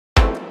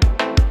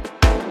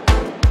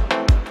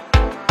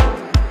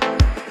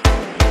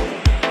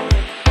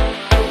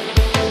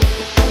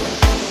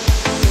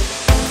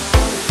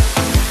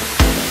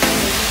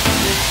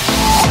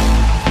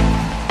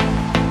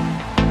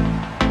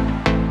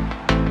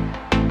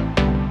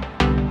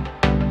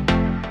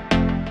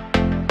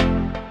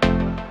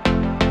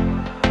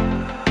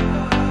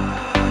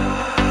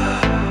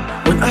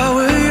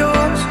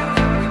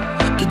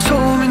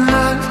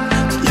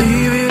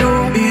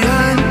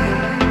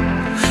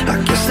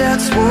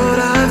that's what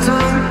I've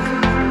done.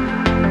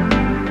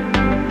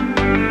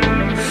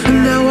 And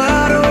now I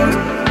don't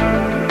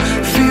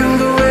feel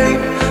the way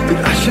that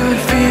I should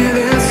feel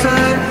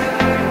inside.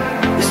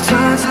 It's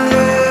time to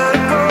let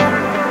it go.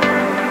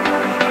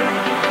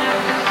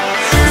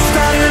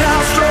 Started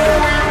out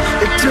strong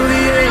until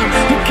the end.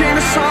 You came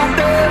to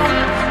something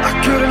I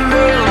couldn't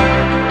live.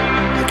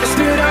 I guess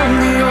that I'm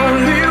the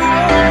only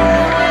one.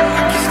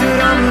 I guess that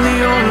I'm the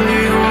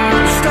only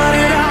one.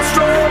 Started out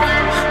strong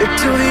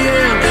until the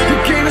end. You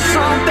came to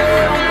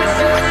something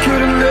I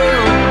couldn't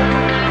live.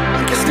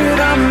 I guess that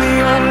I'm the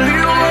only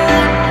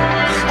one.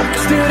 I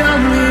guess that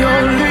I'm the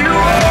only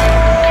one.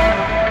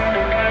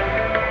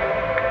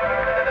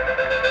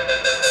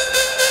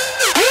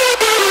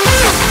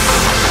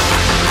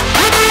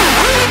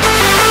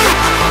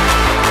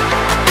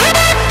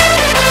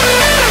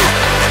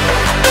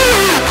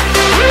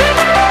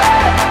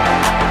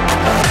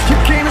 You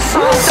came to something.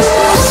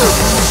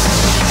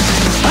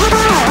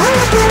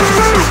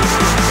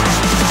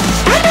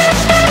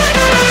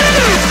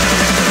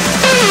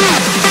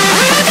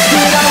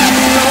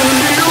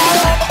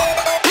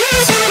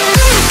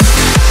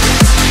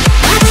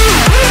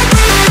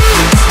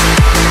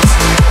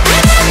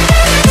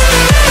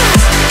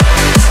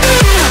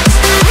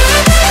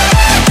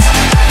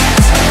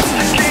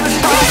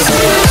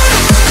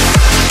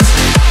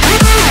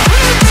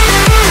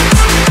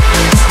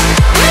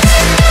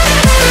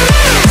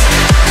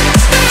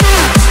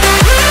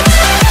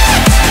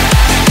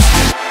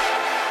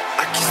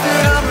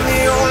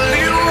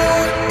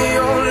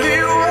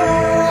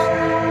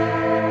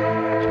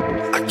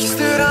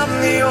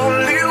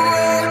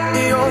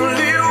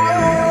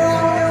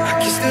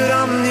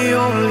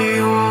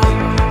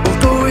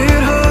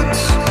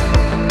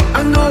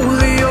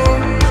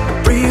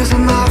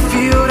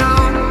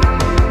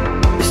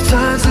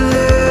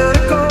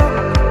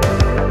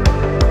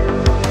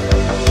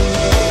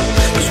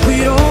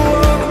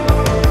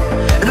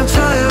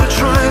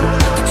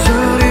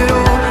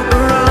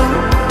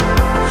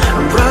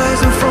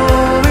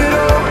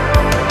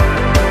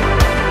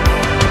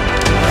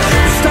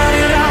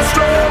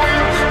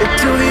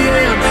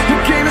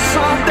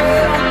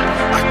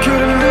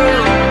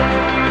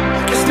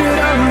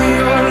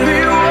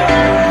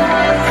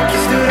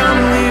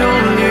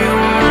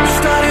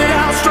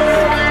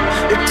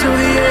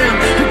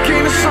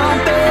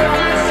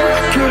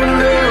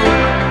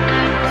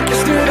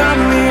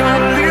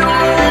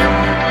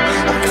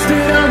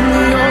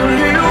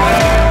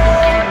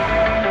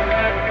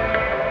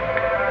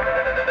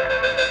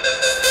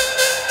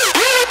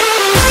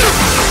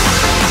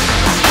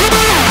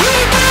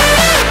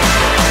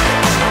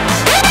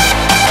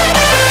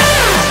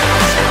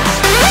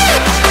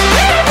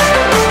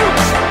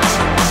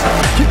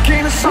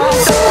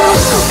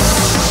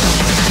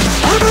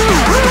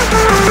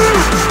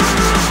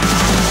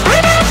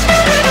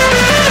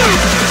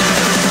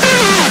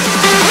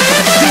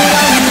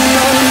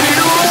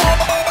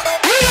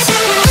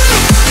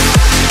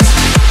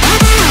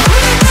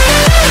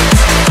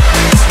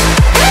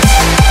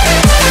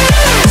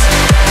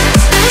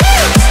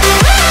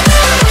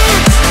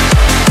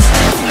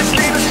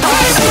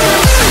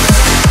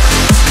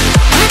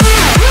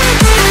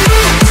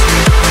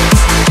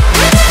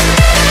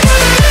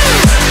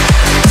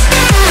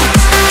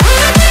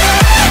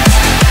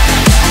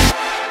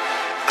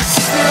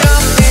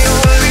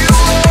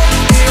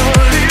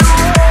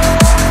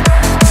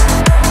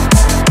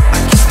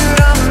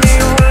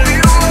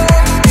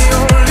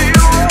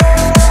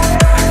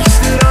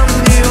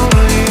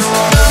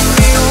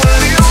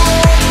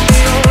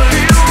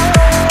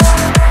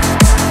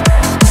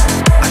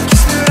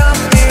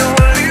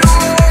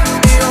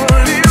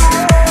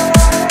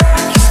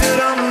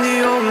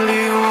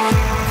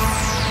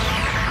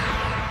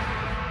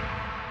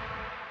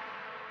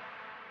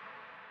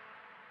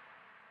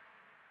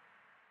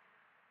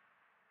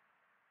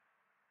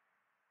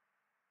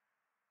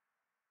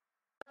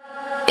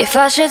 If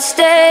I should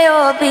stay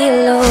or be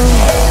alone,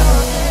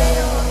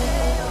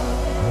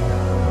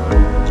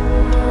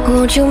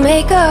 won't you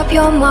make up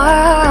your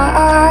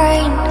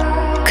mind?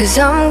 'Cause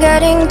I'm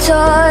getting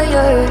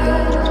tired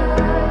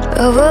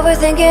of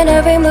overthinking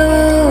every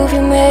move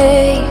you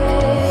make,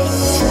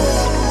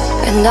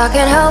 and I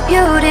can help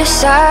you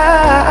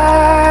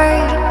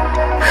decide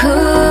who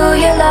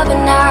you're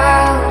loving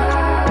now,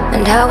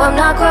 and how I'm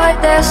not quite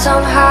there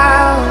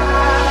somehow.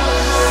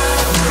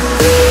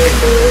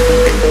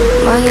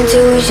 My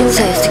intuition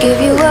says to give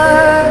you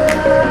up,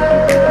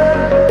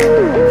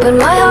 but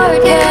my heart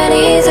can't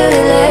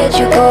easily let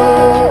you go.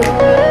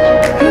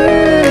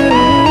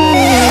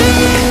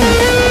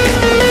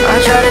 I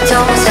try to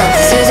tell myself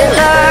this isn't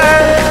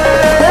love,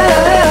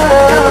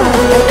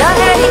 but I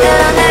hate that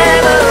I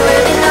never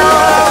really know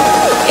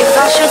if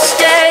I should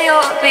stay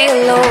or be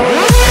alone.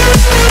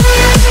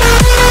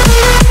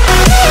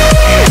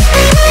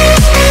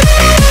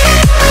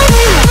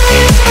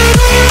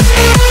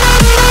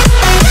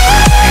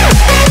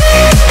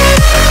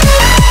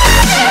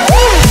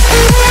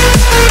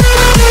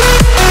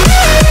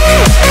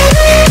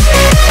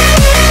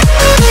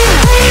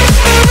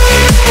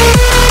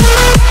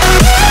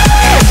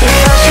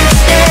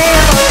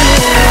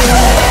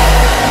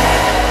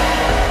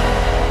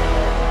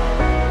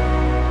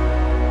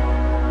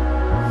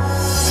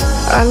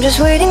 I'm just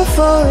waiting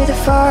for the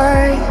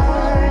fire,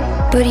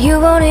 but you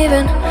won't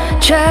even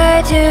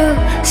try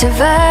to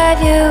survive.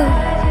 You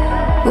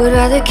would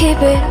rather keep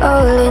it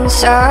all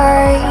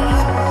inside,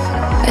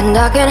 and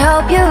I can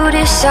help you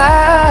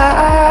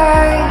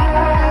decide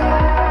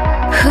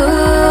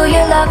who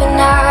you're loving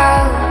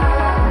now,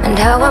 and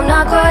how I'm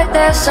not quite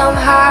there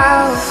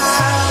somehow.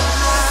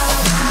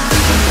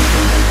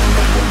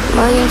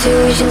 My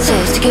intuition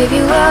says to give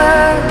you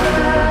up,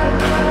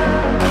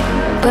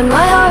 but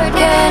my heart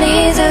can't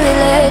easily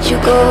let you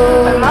go.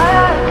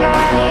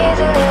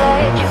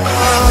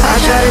 I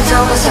try to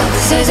tell myself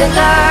this isn't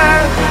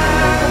love,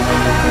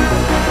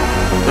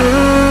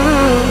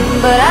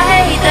 but I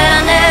hate that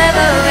I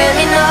never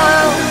really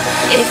know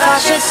if I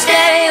should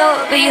stay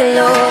or be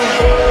alone.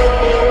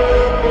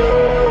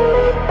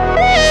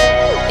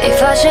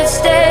 If I should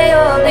stay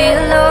or be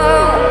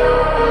alone.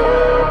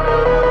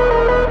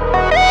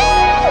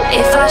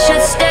 If I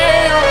should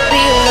stay or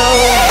be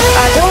alone.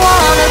 I don't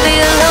wanna be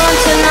alone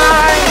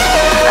tonight.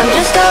 I'm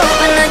just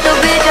hoping that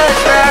you'll be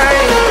just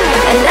right.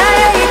 And I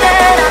hate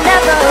that I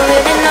never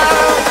really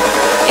know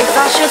if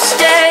I should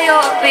stay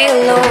or be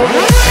alone.